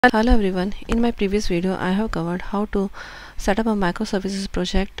Hello everyone, in my previous video I have covered how to set up a microservices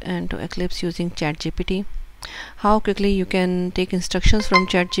project and to Eclipse using ChatGPT, how quickly you can take instructions from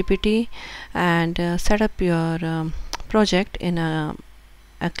ChatGPT and set up your project in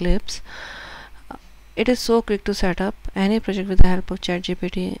Eclipse. It is so quick to set up any project with the help of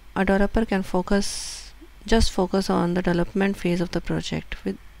ChatGPT. A developer can just focus on the development phase of the project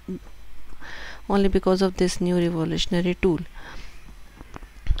only because of this new revolutionary tool.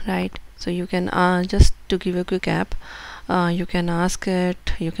 Right, so you can just to give a quick app, you can ask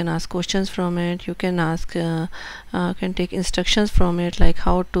questions from it, you can can take instructions from it, like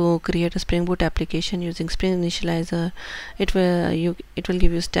how to create a Spring Boot application using Spring Initializer. It will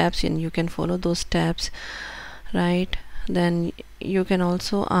give you steps and you can follow those steps, right? Then you can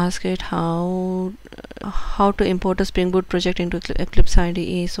also ask it how to import a Spring Boot project into Eclipse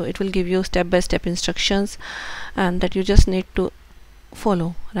IDE. So it will give you step-by-step instructions and that you just need to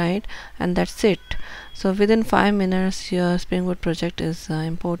follow, right? And that's it. So within 5 minutes your Spring Boot project is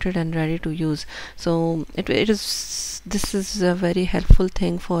imported and ready to use. So this is a very helpful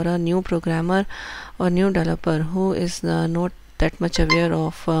thing for a new programmer or new developer who is not that much aware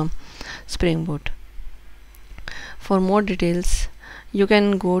of Spring Boot. For more details you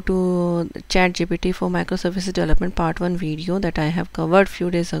can go to ChatGPT for Microservices Development Part 1 video that I have covered few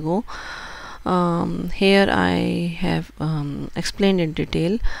days ago. Here I have explained in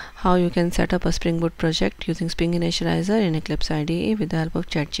detail how you can set up a Spring Boot project using Spring Initializer in Eclipse IDE with the help of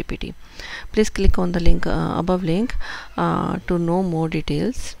ChatGPT. Please click on the link above link to know more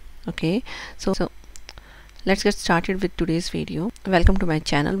details. Okay, so let's get started with today's video. Welcome to my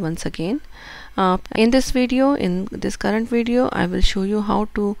channel once again. In this current video, I will show you how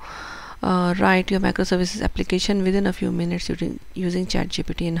to write your microservices application within a few minutes using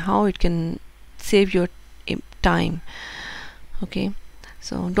ChatGPT and how it can save your time. Okay,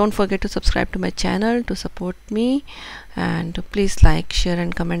 so don't forget to subscribe to my channel to support me, and please like, share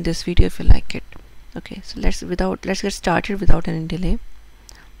and comment this video if you like it. Okay, so let's get started without any delay.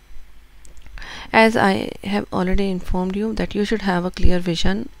 As I have already informed you that you should have a clear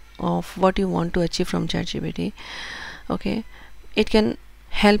vision of what you want to achieve from ChatGPT. Okay, it can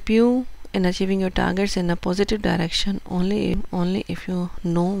help you in achieving your targets in a positive direction only if you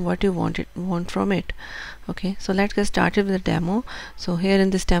know what you want from it. Okay, so let's get started with the demo. So here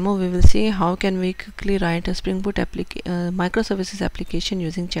in this demo we will see how can we quickly write a Spring Boot microservices application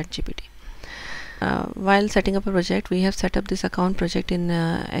using ChatGPT. While setting up a project, we have set up this account project in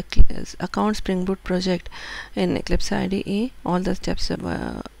account Spring Boot project in Eclipse IDE. All the steps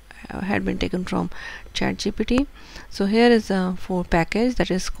had been taken from ChatGPT. So here is a package, that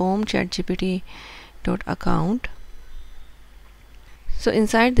is com chatgpt.account. So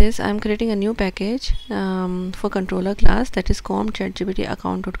inside this I am creating a new package for controller class, that is com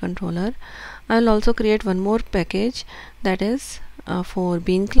chatgpt.account.controller. I will also create one more package that is for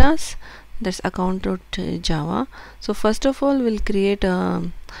bean class, that's account.java. So first of all we'll create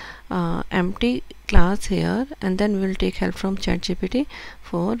a empty class here, and then we will take help from ChatGPT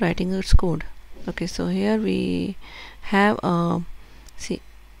for writing its code. Okay, so here we have a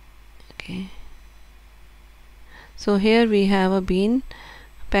so here we have a bean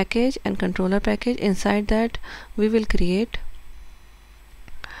package and controller package. Inside that we will create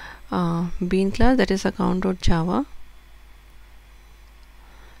bean class, that is account.java,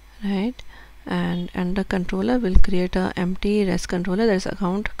 right? And the controller will create a empty REST controller, that is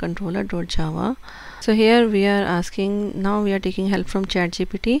account controller.java. So here we are taking help from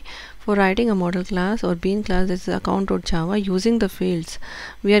ChatGPT for writing a model class or bean class, that is account.java, using the fields.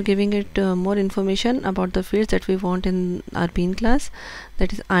 We are giving it more information about the fields that we want in our bean class,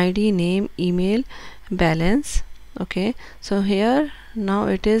 that is ID, name, email, balance. Okay, so here now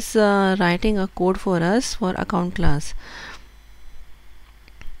it is writing a code for us for account class.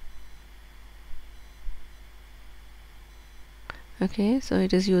 Okay, so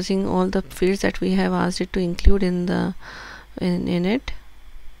it is using all the fields that we have asked it to include in it,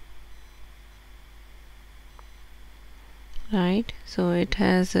 right? So it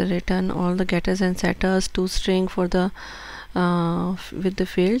has written all the getters and setters, toString for the with the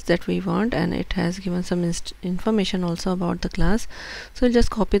fields that we want, and it has given some information also about the class. So we'll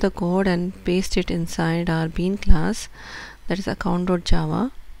just copy the code and paste it inside our bean class, that is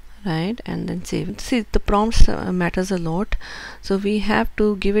account.java, right? And then save it. See, the prompts matters a lot, so we have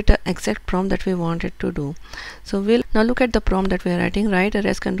to give it an exact prompt that we want it to do. So we'll now look at the prompt that we are writing. Write a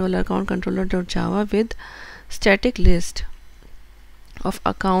REST controller account controller.java with static list of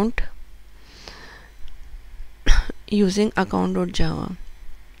account using account.java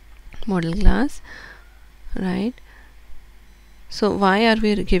model class, right? So why are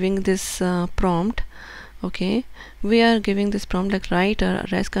we giving this prompt? Okay, we are giving this prompt like write a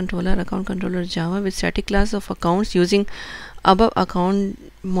REST controller account controller Java with static class of accounts using above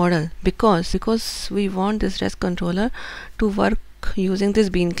account model, because we want this REST controller to work using this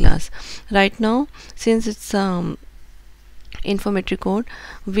bean class. Right now, since it's informative code,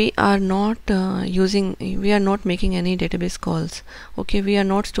 we are not making any database calls. Okay, we are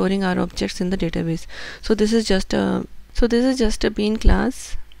not storing our objects in the database. So this is just a bean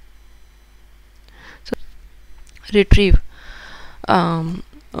class. So retrieve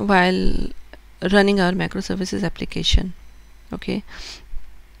while running our microservices application. Okay,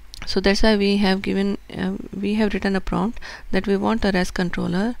 so that's why we have written a prompt that we want a REST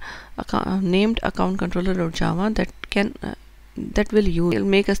controller named account controller Java that will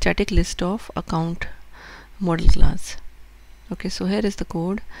make a static list of account model class. Okay, so here is the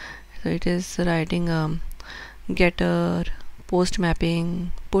code. So it is writing getter, post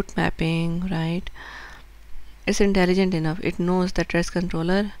mapping, put mapping, right? It's intelligent enough. It knows that REST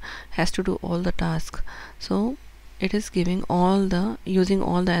controller has to do all the tasks. So it is giving using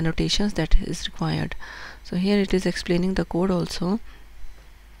all the annotations that is required. So here it is explaining the code also,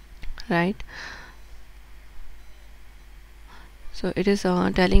 right? So it is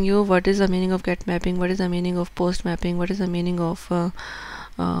telling you what is the meaning of get mapping, what is the meaning of post mapping, what is the meaning of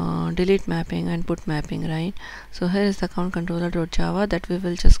delete mapping and put mapping, right? So here is the account controller.java that we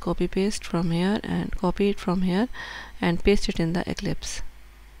will just copy it from here and paste it in the Eclipse.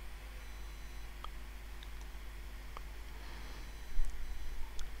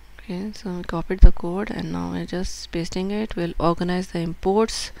 Okay, so we copied the code and now we're just pasting it. We'll organize the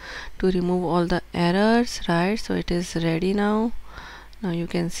imports to remove all the errors, right? So it is ready now. Now you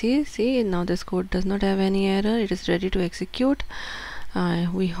can see now this code does not have any error. It is ready to execute.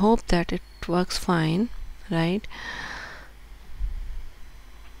 We hope that it works fine, right?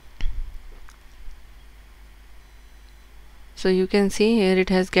 So you can see here it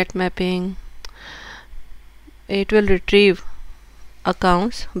has get mapping. It will retrieve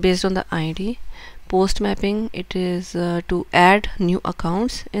accounts based on the ID. Post mapping, it is to add new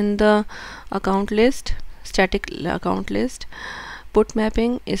accounts in the account list, static account list. Put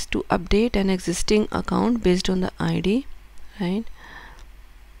mapping is to update an existing account based on the ID, right?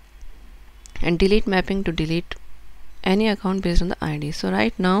 And delete mapping to delete any account based on the ID. So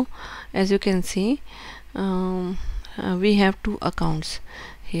right now, as you can see, we have two accounts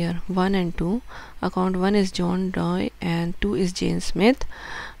here, 1 and 2. Account 1 is John Doe and 2 is Jane Smith.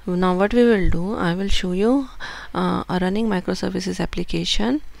 Now what we will do, I will show you a running microservices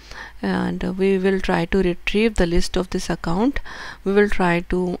application, and we will try to retrieve the list of this account. We will try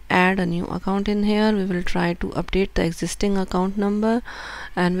to add a new account in here. We will try to update the existing account number,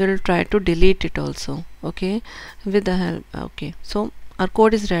 and we will try to delete it also. Okay, with the help. Okay, so our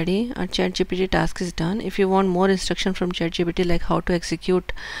code is ready. Our ChatGPT task is done. If you want more instruction from ChatGPT, like how to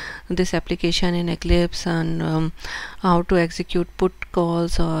execute this application in Eclipse and how to execute put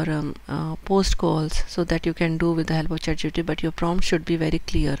calls or post calls, so that you can do with the help of ChatGPT, but your prompt should be very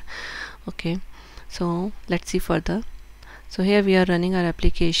clear. Okay, so let's see further. So here we are running our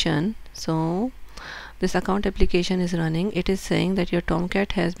application. So this account application is running. It is saying that your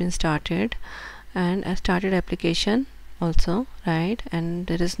Tomcat has been started and a started application also, right? And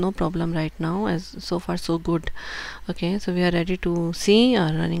there is no problem right now, as so far so good. Okay, so we are ready to see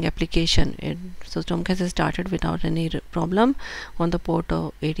our running application. So Tomcat has started without any problem on the port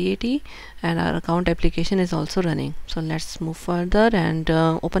of 8080, and our account application is also running. So let's move further and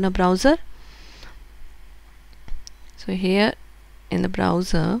open a browser. So here in the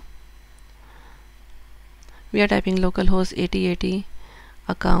browser we are typing localhost 8080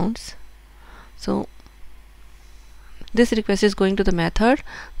 accounts. So this request is going to the method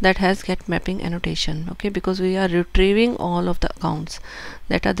that has get mapping annotation. Okay, because we are retrieving all of the accounts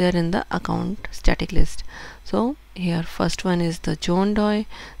that are there in the account static list. So here first one is the John Doe,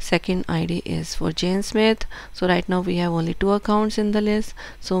 second ID is for Jane Smith. So right now we have only 2 accounts in the list,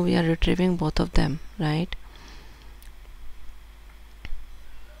 so we are retrieving both of them, right?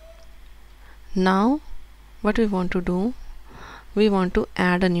 Now what we want to do, we want to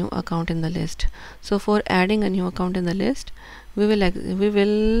add a new account in the list. So for adding a new account in the list, we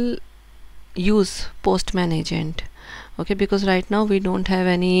will use Postman agent. Okay, because right now we don't have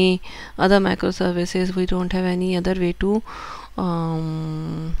any other microservices, we don't have any other way to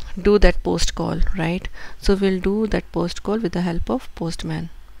do that post call, right? So we'll do that post call with the help of Postman.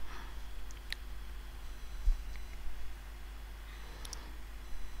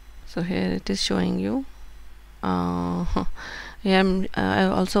 So here it is showing you. I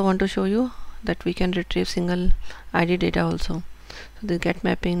also want to show you that we can retrieve single ID data also. So the get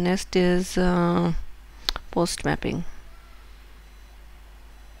mapping. Next is post mapping.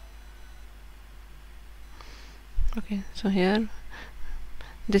 Okay, so here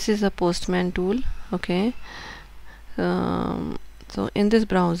this is a postman tool. Okay, so in this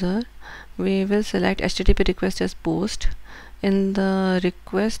browser we will select HTTP request as post. In the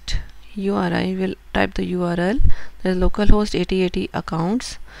request URI will type the URL. There is localhost 8080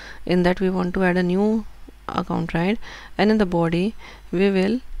 accounts. In that we want to add a new account, right? And in the body we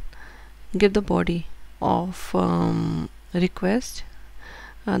will give the body of request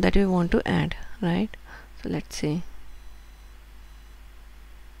that we want to add, right? So let's see.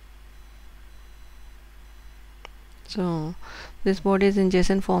 So this body is in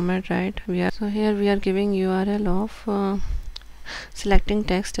JSON format, right? So here we are giving URL of selecting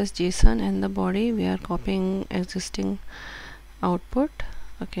text as JSON, and the body we are copying existing output.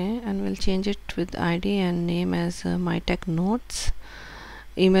 Okay, and we'll change it with ID and name as mytechnotes.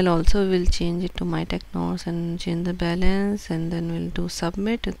 Email also we'll change it to mytechnotes and change the balance, and then we'll do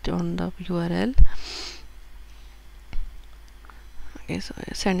submit it on the URL. Okay, so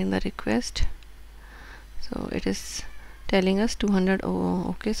sending the request. So it is telling us 200.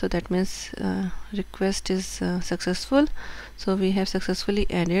 Okay, so that means request is successful. So we have successfully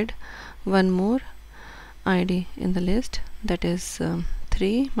added one more ID in the list, that is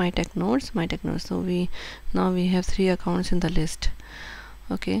 3 mytechnotes. So now we have 3 accounts in the list.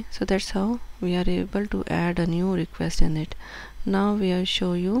 Okay, so that's how we are able to add a new request in it. Now we will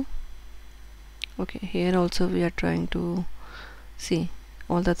show you. Okay, here also we are trying to see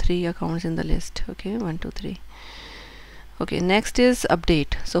all the 3 accounts in the list. Okay, 1 2 3. Okay, next is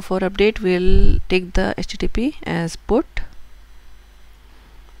update. So for update we'll take the HTTP as put.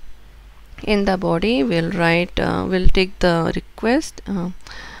 In the body we'll write we'll take the request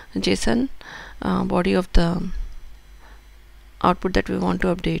JSON body of the output that we want to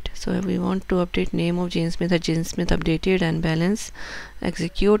update. So we want to update name of Jane Smith as Jane Smith updated and balance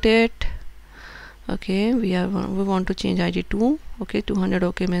executed. Okay, we want to change ID to 200.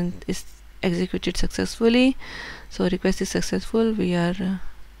 Okay, means is executed successfully. So request is successful. We are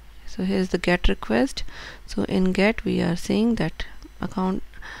so here's the get request. So in get we are saying that account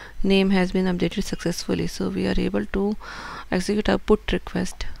name has been updated successfully. So we are able to execute our put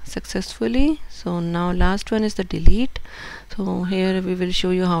request successfully. So now last one is the delete. So here we will show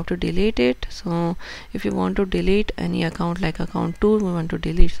you how to delete it. So if you want to delete any account, like account 2 we want to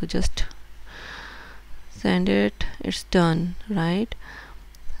delete, so just send it, it's done, right?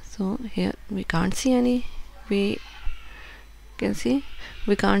 So here we can't see any, we can see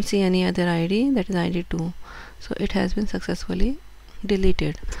we can't see any other ID, that is ID 2. So it has been successfully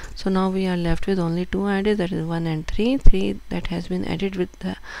deleted. So now we are left with only 2 IDs, that is 1 and 3 that has been added with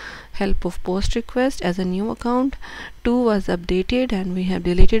the help of post request as a new account. 2 was updated and we have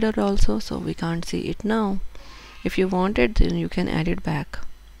deleted it also, so we can't see it now. If you want it, then you can add it back.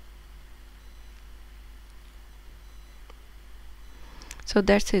 So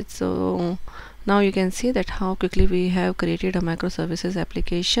that's it. So now you can see that how quickly we have created a microservices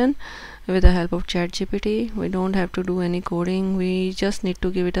application with the help of ChatGPT. We don't have to do any coding, we just need to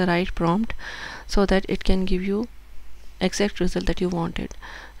give it a right prompt so that it can give you exact result that you wanted,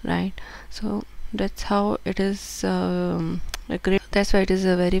 right? So that's how it is that's why it is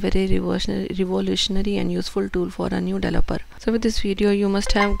a very revolutionary and useful tool for a new developer. So with this video you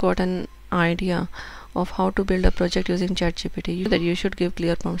must have got an idea of how to build a project using ChatGPT. That you should give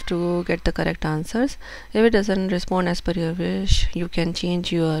clear prompts to get the correct answers. If it doesn't respond as per your wish, you can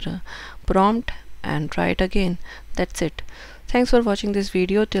change your prompt and try it again. That's it. Thanks for watching this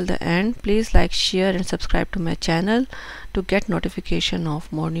video till the end. Please like, share and subscribe to my channel to get notification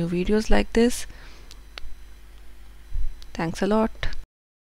of more new videos like this. Thanks a lot.